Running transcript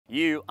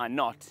You are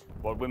not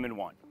what women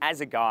want as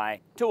a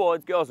guy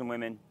towards girls and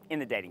women in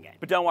the dating game.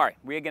 But don't worry,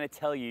 we're gonna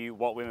tell you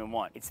what women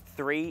want. It's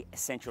 3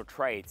 essential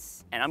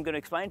traits, and I'm gonna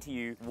explain to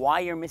you why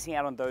you're missing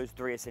out on those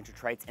 3 essential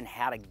traits and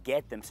how to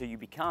get them so you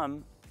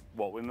become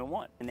what women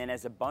want. And then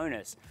as a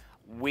bonus,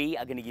 we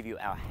are gonna give you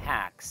our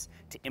hacks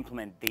to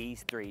implement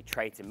these 3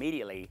 traits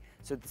immediately.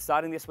 So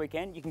starting this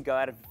weekend, you can go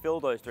out and fulfill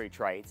those 3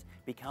 traits,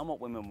 become what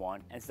women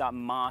want, and start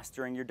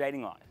mastering your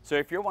dating life. So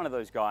if you're one of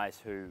those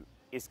guys who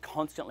is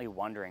constantly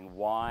wondering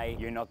why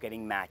you're not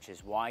getting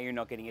matches, why you're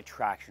not getting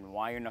attraction,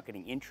 why you're not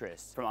getting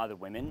interest from other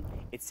women,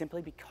 it's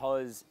simply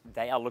because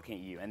they are looking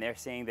at you and they're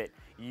seeing that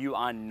you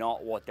are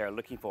not what they're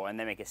looking for, and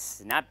they make a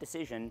snap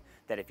decision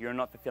that if you're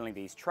not fulfilling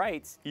these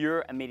traits,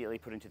 you're immediately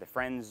put into the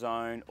friend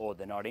zone or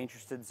the not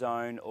interested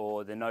zone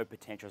or the no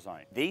potential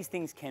zone. These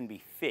things can be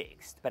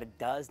fixed, but it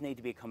does need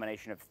to be a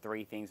combination of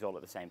 3 things all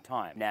at the same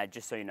time. Now,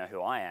 just so you know who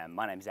I am,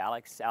 my name's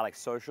Alex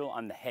Social.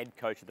 I'm the head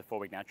coach of the 4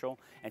 Week Natural,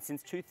 and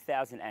since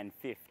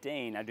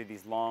 2015, I do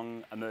these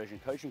long immersion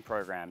coaching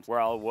programs where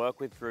I'll work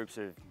with groups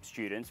of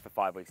students for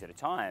 5 weeks at a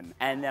time,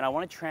 and then I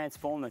want to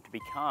transform them to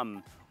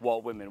become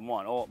what women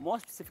want. Or more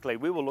specifically,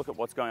 we will look at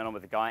what's going on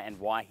with the guy and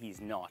why he's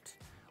not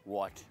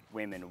what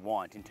women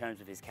want in terms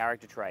of his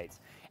character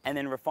traits, and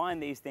then refine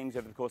these things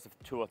over the course of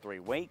 2 or 3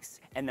 weeks.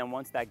 And then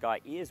once that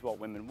guy is what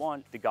women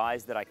want, the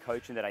guys that I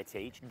coach and that I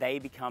teach, they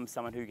become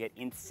someone who get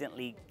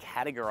instantly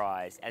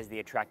categorized as the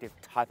attractive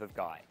type of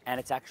guy. And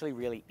it's actually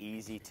really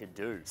easy to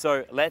do.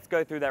 So let's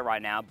go through that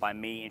right now by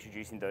me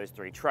introducing those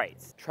 3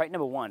 traits. Trait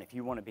number 1, if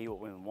you want to be what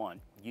women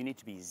want, you need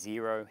to be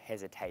 0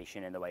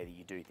 hesitation in the way that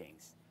you do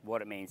things,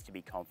 what it means to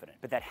be confident.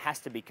 But that has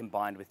to be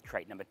combined with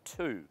trait number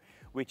 2,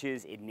 which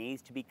is it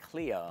needs to be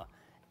clear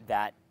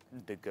that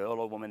the girl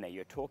or woman that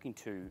you're talking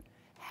to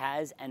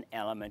has an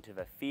element of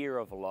a fear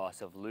of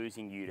loss of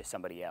losing you to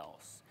somebody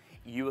else.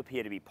 You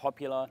appear to be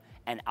popular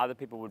and other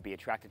people would be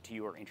attracted to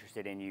you or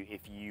interested in you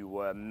if you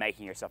were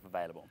making yourself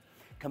available.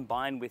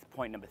 Combined with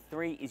point number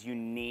 3 is you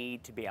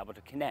need to be able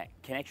to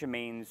connect. Connection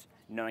means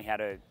knowing how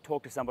to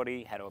talk to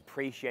somebody, how to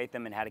appreciate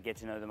them, and how to get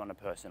to know them on a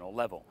personal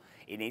level.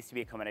 It needs to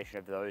be a combination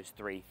of those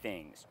 3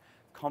 things: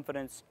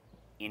 confidence,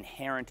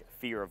 inherent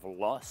fear of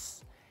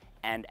loss,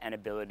 and an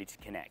ability to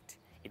connect.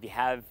 If you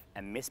have a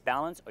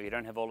misbalance or you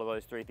don't have all of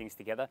those 3 things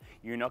together,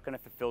 you're not going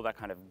to fulfill that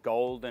kind of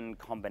golden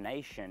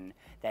combination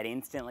that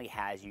instantly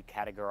has you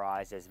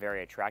categorized as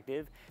very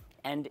attractive,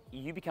 and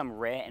you become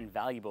rare and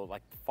valuable,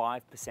 like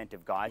 5%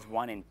 of guys,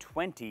 1 in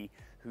 20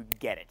 who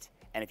get it.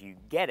 And if you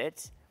get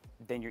it,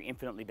 then you're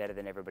infinitely better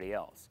than everybody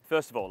else.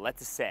 First of all,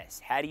 let's assess,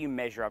 how do you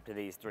measure up to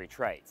these 3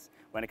 traits?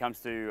 When it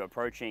comes to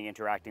approaching,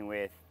 interacting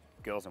with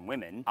girls and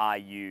women, are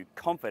you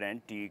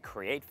confident? Do you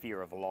create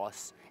fear of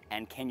loss?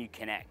 And can you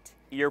connect?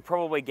 You're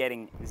probably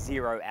getting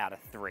 0 out of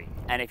 3.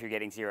 And if you're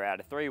getting 0 out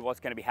of 3,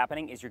 what's going to be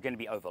happening is you're going to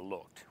be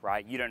overlooked,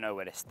 right? You don't know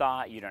where to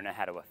start, you don't know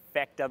how to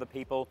affect other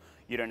people,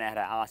 you don't know how to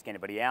ask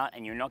anybody out,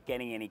 and you're not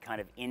getting any kind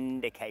of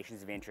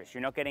indications of interest.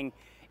 You're not getting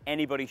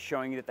anybody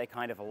showing you that they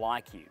kind of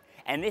like you.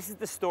 And this is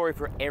the story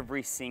for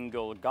every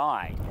single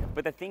guy.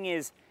 But the thing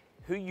is,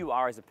 who you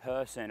are as a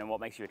person and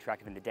what makes you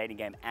attractive in the dating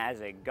game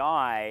as a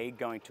guy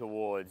going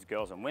towards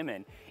girls and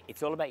women,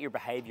 it's all about your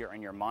behavior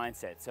and your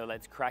mindset. So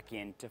let's crack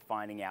into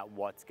finding out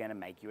what's going to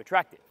make you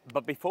attractive.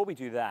 But before we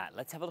do that,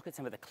 let's have a look at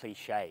some of the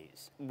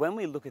cliches. When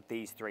we look at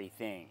these 3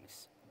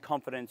 things,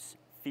 confidence,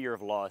 fear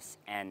of loss,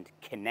 and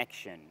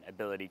connection,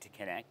 ability to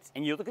connect,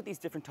 and you look at these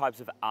different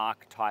types of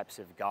archetypes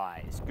of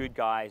guys: good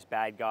guys,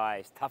 bad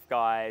guys, tough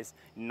guys,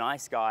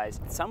 nice guys.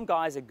 Some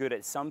guys are good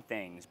at some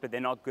things, but they're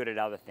not good at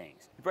other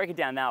things. You break it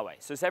down that way.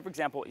 So say, for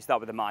example, you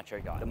start with the macho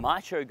guy. The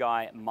macho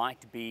guy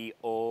might be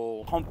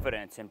all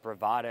confidence and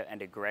bravado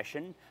and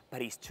aggression,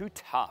 but he's too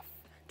tough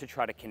to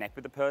try to connect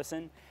with the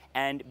person.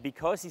 And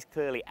because he's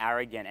clearly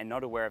arrogant and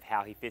not aware of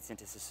how he fits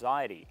into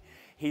society,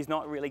 he's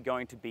not really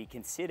going to be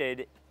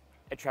considered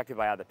attracted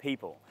by other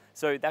people.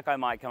 So that guy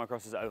might come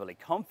across as overly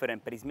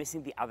confident, but he's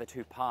missing the other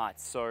 2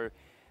 parts, so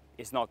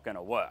it's not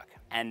gonna work.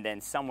 And then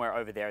somewhere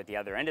over there at the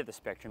other end of the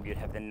spectrum, you'd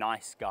have the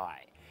nice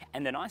guy.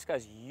 And the nice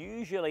guy's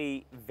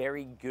usually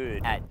very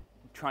good at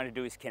trying to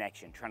do his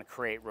connection, trying to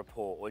create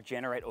rapport or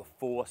generate or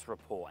force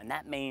rapport. And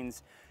that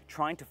means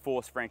trying to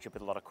force friendship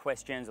with a lot of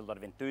questions, a lot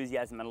of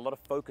enthusiasm, and a lot of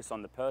focus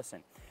on the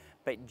person.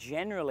 But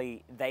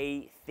generally,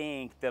 they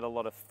think that a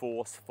lot of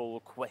forceful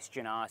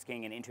question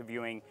asking and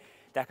interviewing,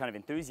 that kind of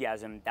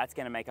enthusiasm, that's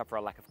going to make up for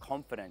a lack of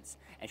confidence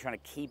and trying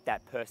to keep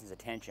that person's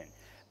attention.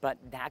 But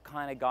that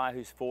kind of guy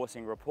who's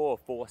forcing rapport,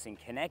 forcing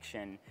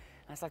connection,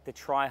 that's like the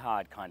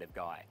try-hard kind of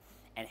guy.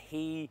 And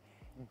he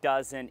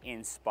doesn't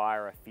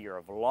inspire a fear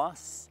of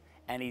loss,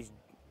 and he's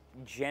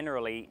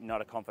generally not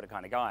a confident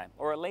kind of guy.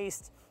 Or at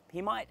least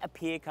he might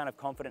appear kind of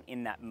confident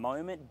in that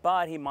moment,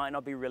 but he might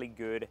not be really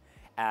good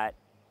at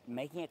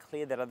making it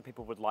clear that other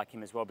people would like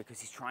him as well, because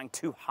he's trying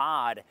too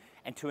hard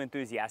and too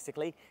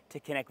enthusiastically to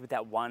connect with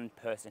that one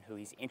person who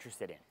he's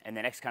interested in. And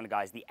the next kind of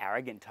guy is the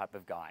arrogant type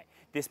of guy.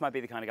 This might be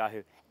the kind of guy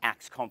who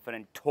acts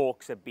confident,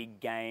 talks a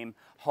big game,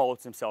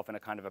 holds himself in a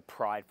kind of a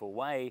prideful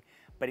way,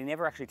 but he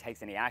never actually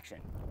takes any action.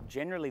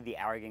 Generally, the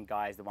arrogant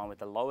guy is the one with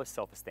the lowest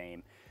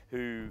self-esteem,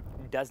 who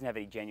doesn't have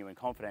any genuine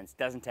confidence,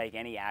 doesn't take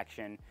any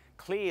action.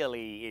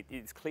 Clearly,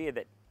 it's clear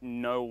that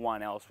no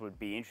one else would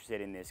be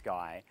interested in this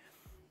guy,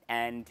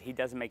 and he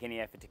doesn't make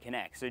any effort to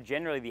connect. So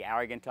generally, the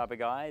arrogant type of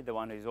guy, the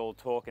one who's all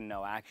talk and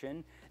no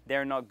action,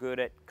 they're not good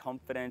at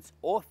confidence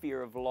or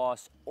fear of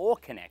loss or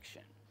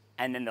connection.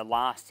 And then the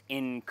last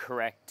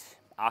incorrect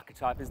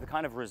archetype is the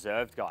kind of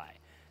reserved guy.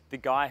 The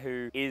guy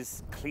who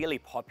is clearly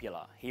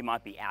popular. He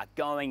might be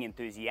outgoing,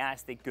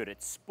 enthusiastic, good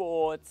at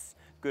sports,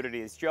 good at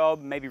his job,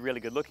 maybe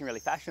really good looking, really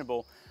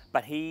fashionable,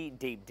 but he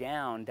deep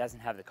down doesn't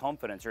have the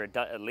confidence, or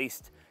at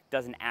least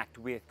doesn't act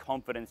with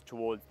confidence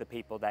towards the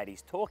people that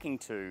he's talking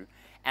to,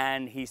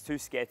 and he's too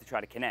scared to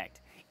try to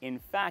connect. In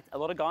fact, a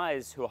lot of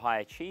guys who are high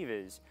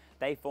achievers,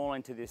 they fall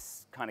into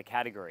this kind of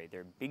category.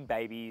 They're big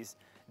babies,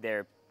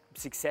 they're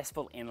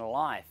successful in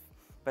life,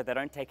 but they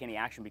don't take any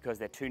action because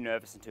they're too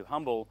nervous and too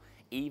humble,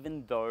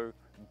 even though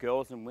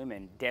girls and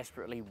women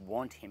desperately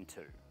want him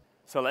to.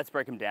 So let's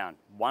break them down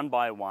one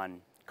by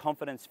one.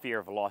 Confidence, fear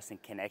of loss,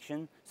 and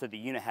connection, so that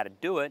you know how to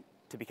do it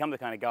to become the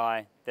kind of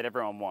guy that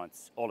everyone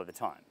wants all of the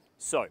time.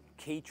 So,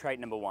 key trait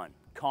number one,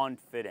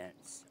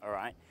 confidence, all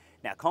right?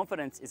 Now,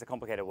 confidence is a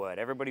complicated word.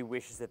 Everybody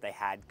wishes that they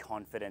had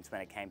confidence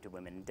when it came to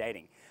women and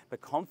dating. But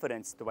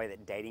confidence, the way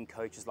that dating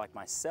coaches like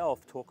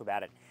myself talk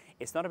about it,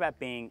 it's not about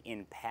being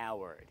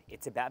empowered.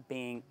 It's about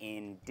being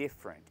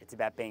indifferent. It's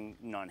about being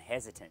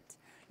non-hesitant.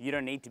 You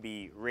don't need to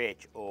be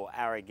rich or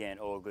arrogant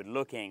or good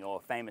looking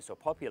or famous or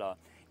popular.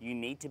 You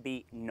need to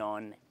be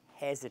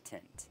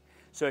non-hesitant.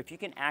 So if you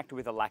can act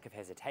with a lack of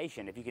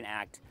hesitation, if you can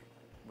act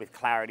with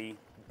clarity,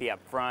 be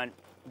upfront,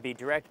 be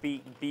direct,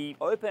 be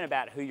open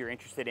about who you're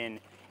interested in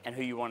and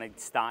who you want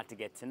to start to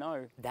get to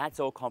know, that's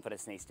all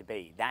confidence needs to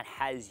be. That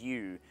has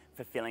you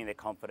fulfilling the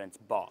confidence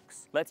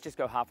box. Let's just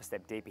go half a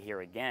step deeper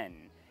here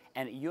again.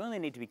 And you only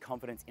need to be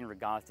confident in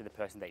regards to the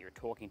person that you're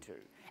talking to.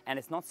 And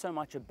it's not so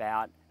much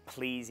about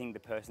pleasing the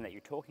person that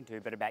you're talking to,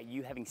 but about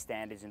you having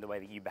standards in the way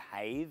that you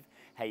behave,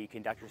 how you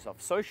conduct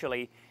yourself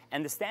socially,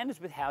 and the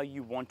standards with how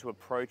you want to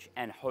approach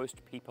and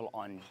host people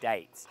on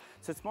dates.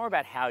 So it's more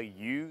about how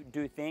you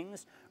do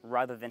things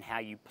rather than how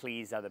you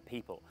please other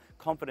people.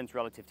 Confidence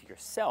relative to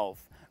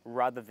yourself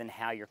rather than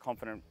how you're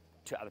confident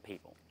to other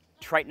people.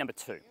 Trait number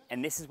two,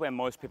 and this is where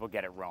most people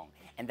get it wrong,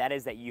 and that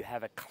is that you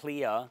have a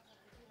clear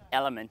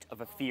element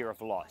of a fear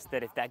of loss.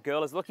 That if that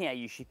girl is looking at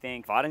you, she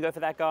thinks, if I don't go for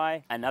that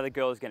guy, another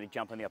girl is going to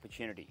jump on the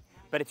opportunity.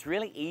 But it's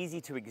really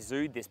easy to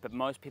exude this, but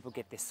most people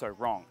get this so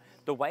wrong.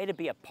 The way to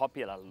be a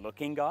popular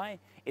looking guy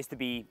is to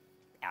be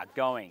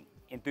outgoing,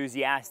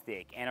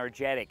 enthusiastic,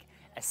 energetic,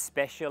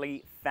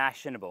 especially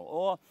fashionable,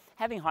 or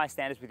having high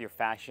standards with your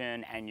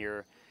fashion and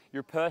your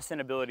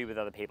personability with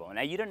other people.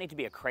 Now, you don't need to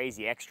be a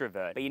crazy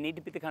extrovert, but you need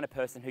to be the kind of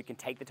person who can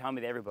take the time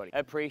with everybody,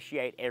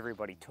 appreciate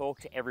everybody,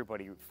 talk to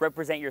everybody,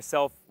 represent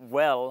yourself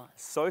well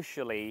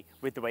socially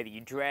with the way that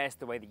you dress,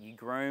 the way that you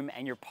groom,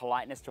 and your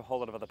politeness to a whole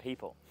lot of other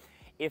people.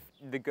 If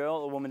the girl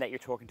or woman that you're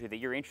talking to, that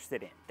you're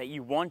interested in, that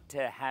you want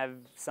to have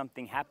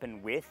something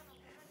happen with,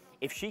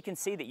 if she can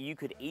see that you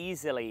could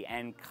easily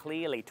and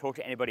clearly talk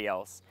to anybody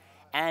else,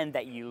 and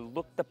that you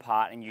look the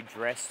part and you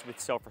dress with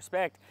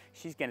self-respect,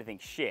 she's gonna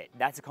think, shit,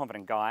 that's a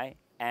confident guy,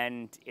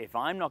 and if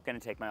I'm not gonna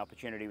take my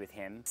opportunity with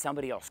him,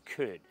 somebody else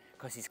could,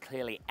 because he's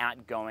clearly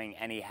outgoing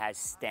and he has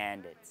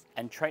standards.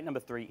 And trait number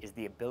three is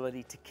the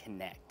ability to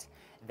connect.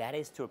 That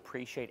is to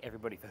appreciate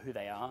everybody for who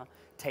they are,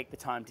 take the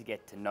time to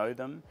get to know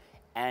them,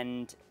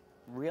 and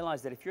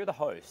realize that if you're the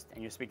host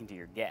and you're speaking to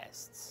your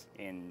guests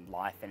in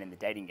life and in the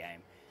dating game,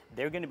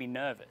 they're gonna be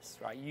nervous,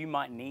 right? You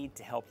might need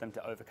to help them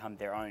to overcome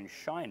their own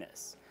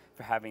shyness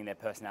for having their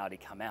personality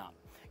come out.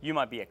 You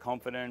might be a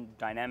confident,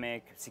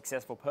 dynamic,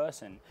 successful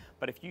person,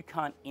 but if you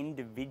can't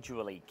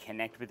individually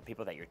connect with the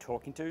people that you're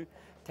talking to,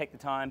 take the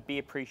time, be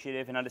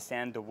appreciative, and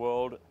understand the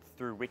world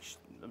through which,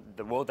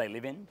 the world they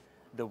live in,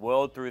 the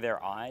world through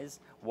their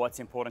eyes, what's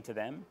important to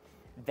them,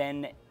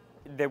 then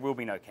there will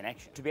be no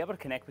connection. To be able to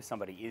connect with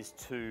somebody is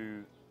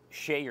to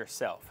share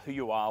yourself, who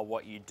you are,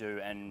 what you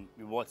do, and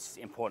what's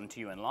important to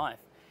you in life.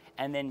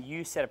 And then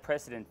you set a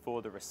precedent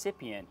for the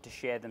recipient to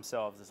share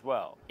themselves as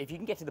well. If you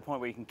can get to the point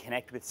where you can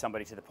connect with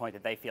somebody to the point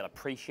that they feel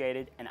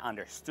appreciated and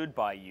understood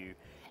by you,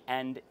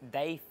 and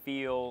they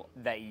feel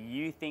that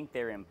you think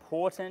they're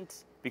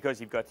important because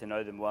you've got to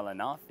know them well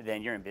enough,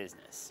 then you're in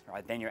business,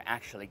 right? Then you're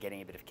actually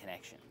getting a bit of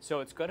connection.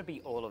 So it's got to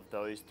be all of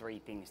those three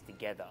things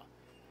together.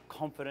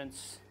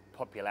 Confidence,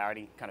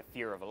 popularity, kind of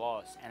fear of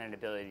loss, and an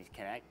ability to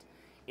connect.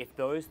 If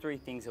those three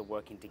things are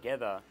working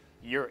together,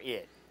 you're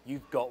it.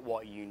 You've got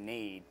what you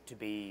need to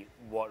be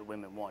what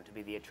women want, to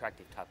be the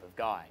attractive type of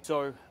guy.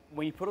 So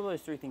when you put all those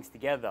three things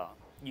together,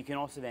 you can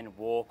also then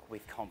walk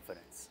with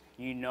confidence.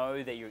 You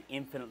know that you're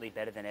infinitely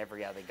better than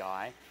every other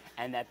guy,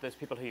 and that those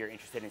people who you're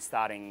interested in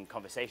starting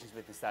conversations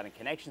with and starting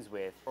connections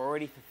with are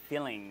already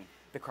fulfilling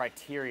the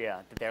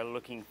criteria that they're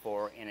looking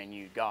for in a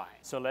new guy.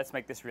 So let's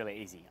make this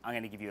really easy. I'm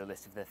going to give you a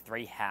list of the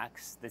 3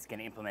 hacks that's going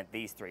to implement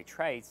these 3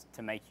 traits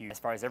to make you, as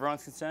far as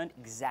everyone's concerned,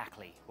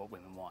 exactly what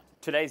women want.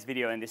 Today's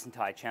video and this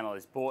entire channel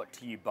is brought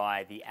to you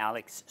by the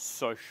Alex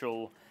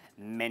Social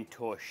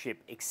Mentorship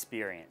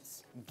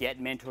Experience. Get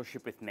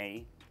mentorship with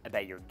me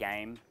about your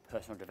game,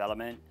 personal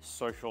development,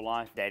 social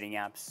life, dating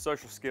apps,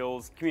 social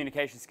skills,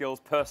 communication skills,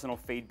 personal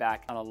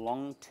feedback on a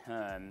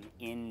long-term,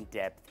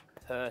 in-depth,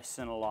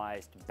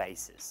 personalized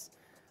basis.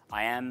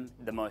 I am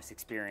the most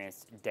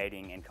experienced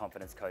dating and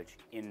confidence coach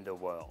in the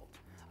world.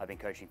 I've been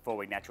coaching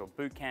 4-week natural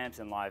boot camps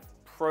and live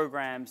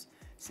programs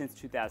since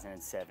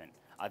 2007.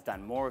 I've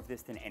done more of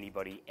this than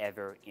anybody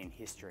ever in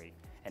history.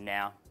 And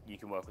now you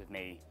can work with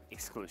me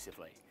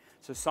exclusively.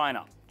 So sign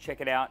up, check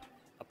it out,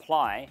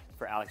 apply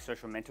for Alex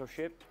Social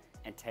Mentorship,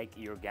 and take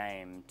your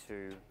game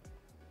to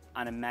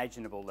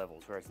unimaginable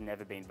levels where it's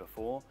never been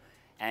before.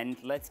 And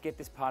let's get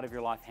this part of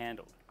your life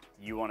handled.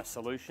 You want a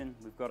solution?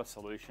 We've got a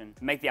solution.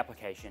 Make the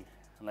application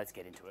and let's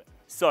get into it.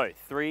 So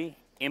 3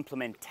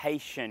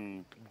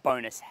 implementation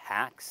bonus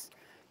hacks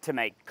to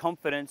make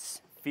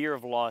confidence, fear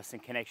of loss,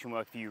 and connection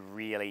work for you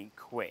really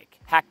quick.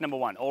 Hack number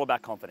 1, all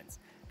about confidence.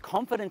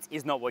 Confidence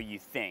is not what you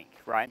think,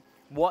 right?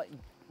 What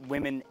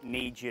women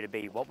need you to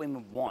be, what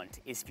women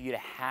want, is for you to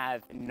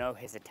have no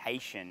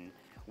hesitation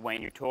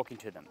when you're talking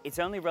to them. It's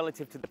only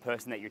relative to the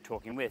person that you're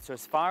talking with. So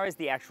as far as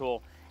the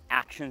actual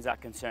actions are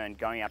concerned,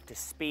 going up to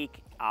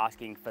speak,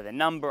 asking for the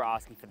number,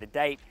 asking for the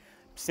date,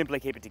 simply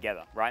keep it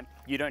together, right?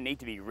 You don't need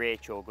to be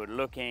rich or good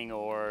looking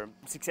or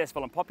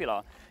successful and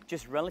popular.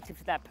 Just relative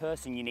to that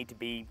person, you need to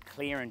be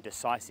clear and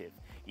decisive.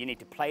 You need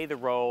to play the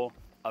role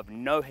of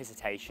no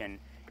hesitation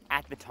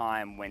at the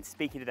time when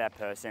speaking to that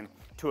person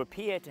to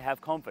appear to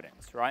have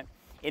confidence, right?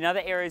 In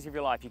other areas of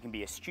your life, you can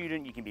be a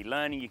student, you can be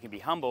learning, you can be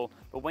humble,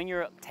 but when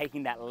you're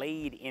taking that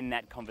lead in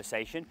that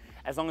conversation,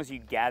 as long as you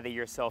gather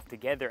yourself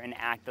together and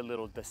act a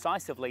little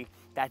decisively,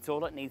 that's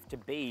all it needs to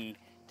be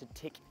to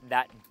tick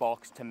that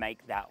box to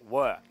make that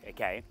work,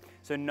 okay?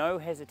 So no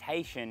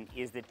hesitation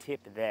is the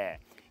tip there.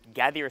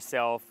 Gather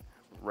yourself,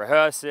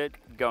 rehearse it,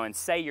 go and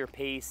say your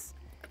piece,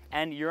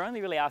 and you're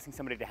only really asking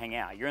somebody to hang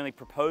out. You're only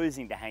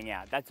proposing to hang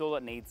out. That's all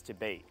it needs to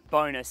be.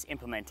 Bonus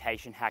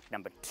implementation hack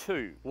number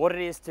 2, what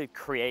it is to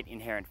create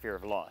inherent fear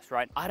of loss,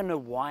 right? I don't know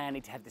why I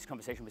need to have this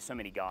conversation with so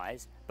many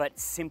guys, but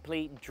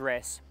simply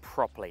dress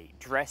properly,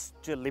 dress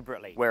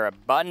deliberately. Wear a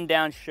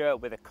button-down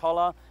shirt with a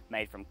collar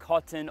made from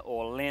cotton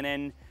or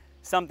linen,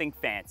 something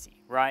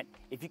fancy, right?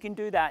 If you can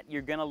do that,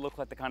 you're gonna look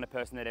like the kind of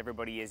person that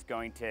everybody is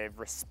going to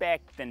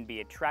respect and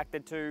be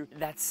attracted to.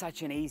 That's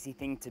such an easy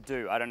thing to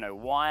do. I don't know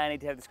why I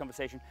need to have this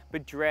conversation,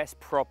 but dress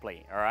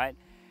properly, all right?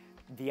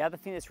 The other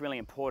thing that's really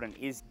important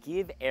is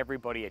give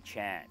everybody a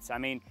chance. I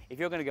mean, if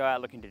you're gonna go out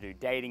looking to do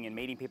dating and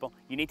meeting people,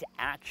 you need to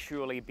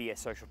actually be a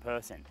social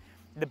person.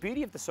 The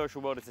beauty of the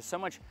social world is there's so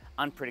much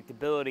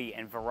unpredictability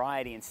and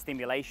variety and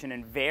stimulation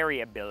and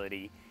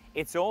variability.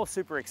 It's all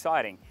super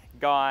exciting.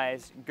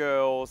 Guys,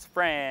 girls,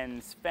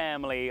 friends,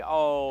 family,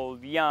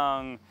 old,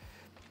 young,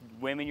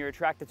 women you're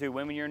attracted to,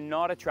 women you're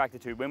not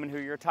attracted to, women who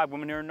are your type,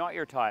 women who are not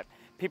your type,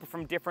 people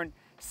from different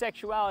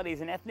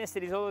sexualities and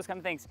ethnicities, all those kind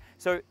of things.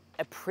 So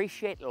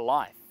appreciate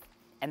life.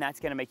 And that's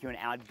gonna make you an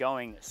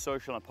outgoing,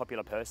 social, and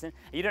popular person.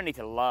 You don't need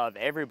to love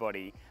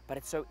everybody, but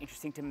it's so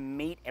interesting to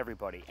meet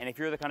everybody. And if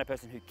you're the kind of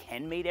person who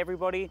can meet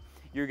everybody,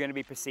 you're gonna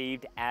be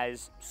perceived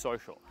as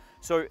social.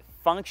 So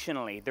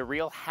functionally, the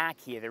real hack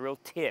here, the real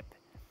tip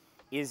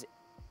is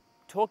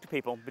talk to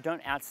people, but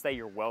don't outstay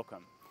your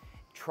welcome.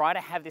 Try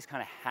to have this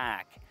kind of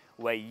hack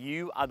where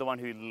you are the one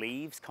who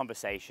leaves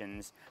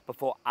conversations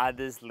before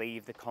others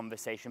leave the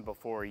conversation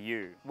before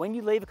you. When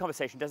you leave a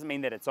conversation, doesn't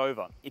mean that it's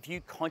over. If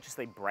you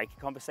consciously break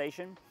a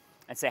conversation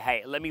and say,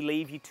 hey, let me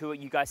leave you to it,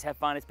 you guys have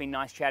fun, it's been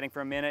nice chatting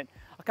for a minute,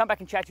 I'll come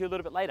back and chat to you a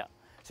little bit later.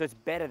 So it's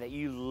better that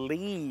you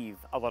leave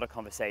a lot of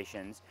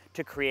conversations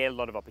to create a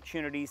lot of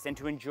opportunities and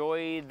to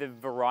enjoy the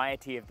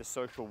variety of the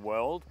social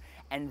world.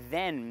 And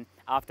then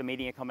after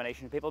meeting a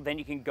combination of people, then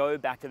you can go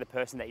back to the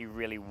person that you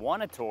really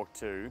want to talk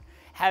to,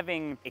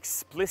 having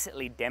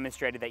explicitly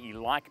demonstrated that you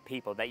like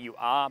people, that you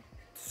are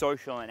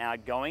social and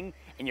outgoing,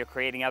 and you're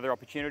creating other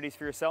opportunities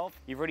for yourself.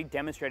 You've already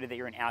demonstrated that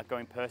you're an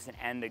outgoing person,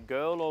 and the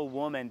girl or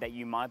woman that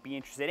you might be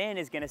interested in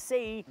is going to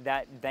see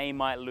that they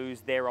might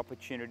lose their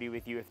opportunity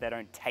with you if they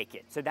don't take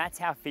it. So that's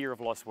how fear of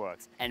loss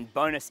works. And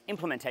bonus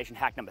implementation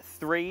hack number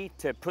 3,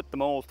 to put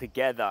them all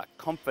together: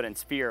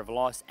 confidence, fear of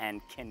loss,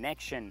 and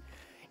connection.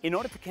 In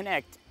order to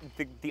connect,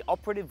 the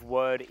operative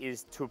word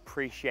is to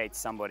appreciate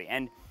somebody.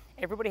 And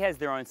everybody has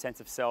their own sense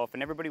of self,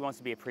 and everybody wants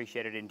to be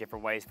appreciated in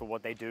different ways for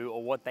what they do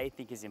or what they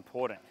think is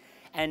important.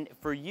 And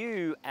for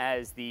you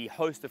as the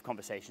host of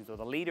conversations or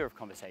the leader of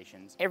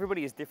conversations,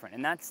 everybody is different,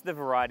 and that's the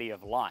variety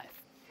of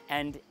life.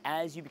 And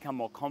as you become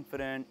more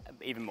confident,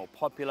 even more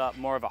popular,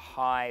 more of a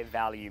high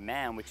value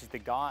man, which is the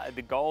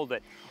goal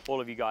that all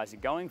of you guys are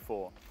going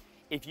for,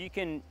 if you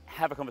can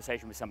have a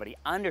conversation with somebody,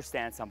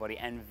 understand somebody,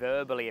 and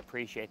verbally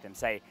appreciate them,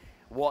 say,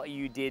 what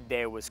you did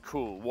there was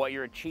cool, what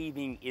you're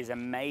achieving is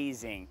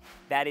amazing,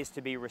 that is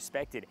to be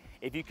respected.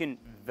 If you can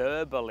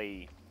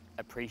verbally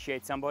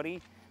appreciate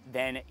somebody,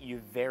 then you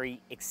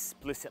very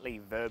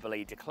explicitly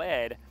verbally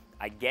declared,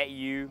 I get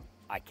you,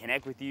 I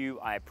connect with you,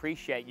 I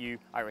appreciate you,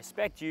 I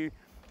respect you.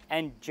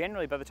 And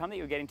generally, by the time that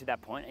you're getting to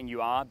that point and you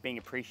are being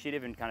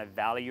appreciative and kind of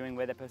valuing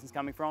where that person's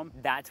coming from,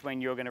 that's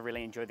when you're gonna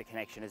really enjoy the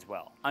connection as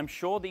well. I'm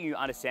sure that you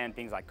understand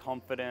things like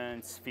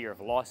confidence, fear of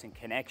loss, and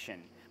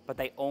connection, but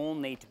they all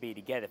need to be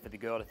together for the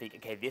girl to think,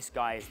 okay, this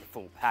guy is the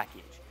full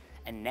package.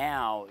 And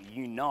now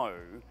you know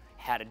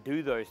how to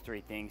do those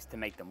three things to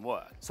make them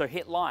work. So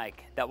hit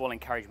like, that will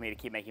encourage me to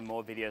keep making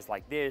more videos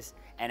like this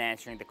and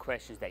answering the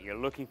questions that you're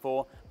looking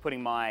for,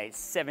 putting my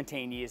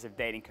 17 years of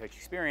dating coach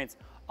experience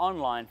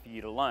online for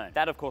you to learn.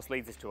 That of course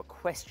leads us to a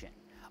question.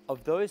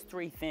 Of those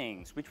three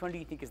things, which one do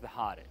you think is the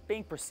hardest?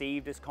 Being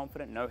perceived as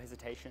confident, no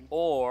hesitation,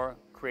 or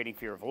creating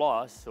fear of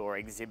loss or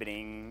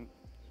exhibiting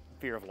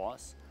fear of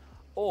loss,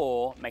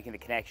 or making the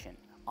connection?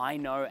 I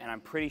know, and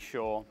I'm pretty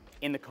sure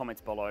in the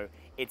comments below,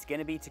 it's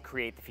gonna be to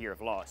create the fear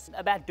of loss.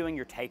 About doing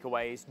your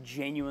takeaways,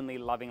 genuinely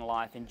loving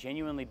life, and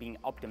genuinely being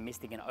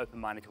optimistic and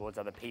open-minded towards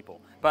other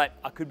people. But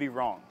I could be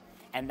wrong.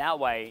 And that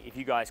way, if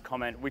you guys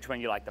comment which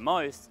one you like the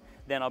most,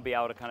 then I'll be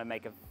able to kind of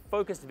make a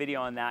focused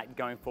video on that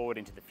going forward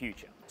into the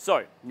future.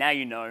 So now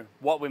you know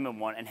what women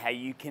want and how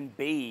you can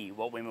be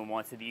what women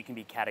want so that you can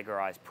be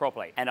categorized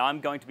properly. And I'm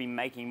going to be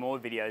making more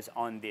videos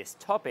on this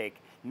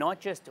topic, not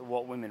just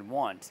what women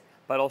want,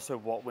 but also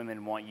what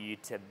women want you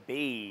to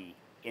be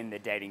in the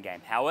dating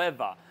game.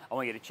 However, I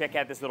want you to check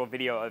out this little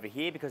video over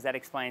here because that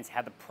explains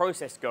how the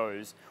process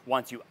goes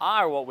once you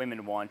are what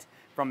women want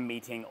from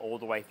meeting all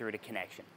the way through to connection.